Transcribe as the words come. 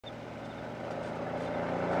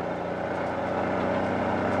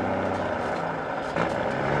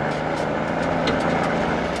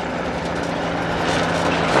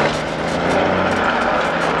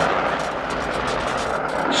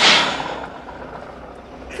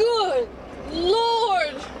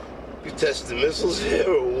test the missiles here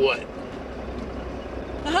or what?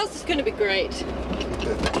 The house is gonna be great.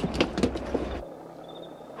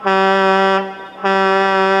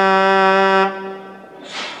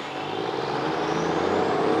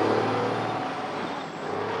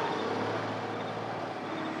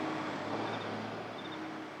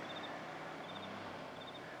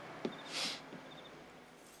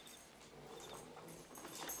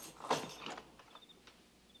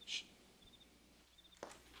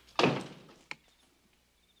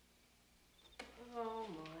 Oh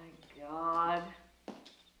my God.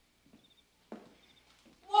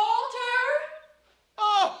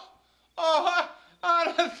 Oh,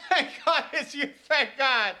 thank God it's you, thank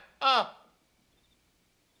God. Oh,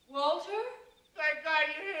 Walter? thank God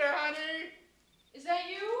you're here, honey. Is that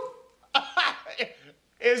you?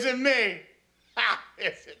 Is it me?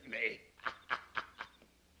 Is it me?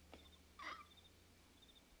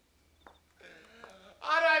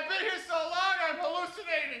 Honey, I've been here so long, I'm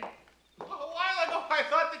hallucinating. A while ago, I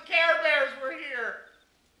thought the Care Bears were here.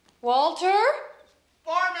 Walter?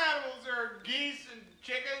 Farm animals are geese and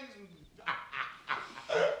chickens and...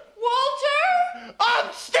 Walter?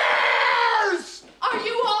 Upstairs! Are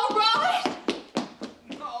you all right?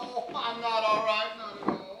 No, I'm not all right, not at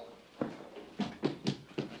all.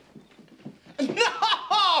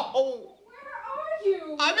 No! Where are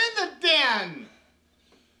you? I'm in the den.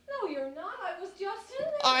 No, you're not. I was just in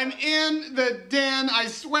there. I'm in the den, I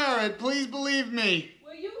swear it. Please believe me.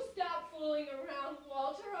 Will you stop fooling around,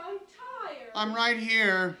 Walter? I'm tired. I'm right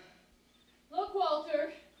here. Look,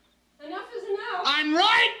 Walter. Enough is enough. I'm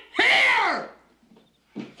right here!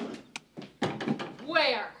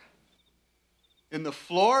 Where? In the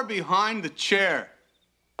floor behind the chair.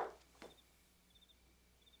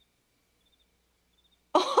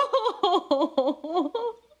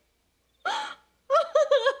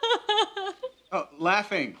 Oh,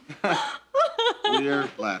 laughing. We're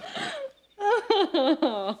laughing.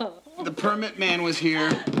 The permit man was here.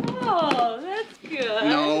 Oh, that's good.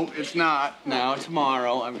 No, it's not. Now,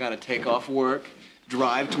 tomorrow, I've got to take off work,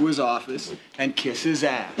 drive to his office, and kiss his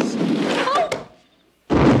ass. Oh.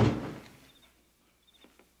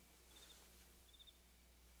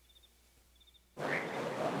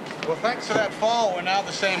 Well, thanks to that fall, we're now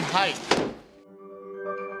the same height.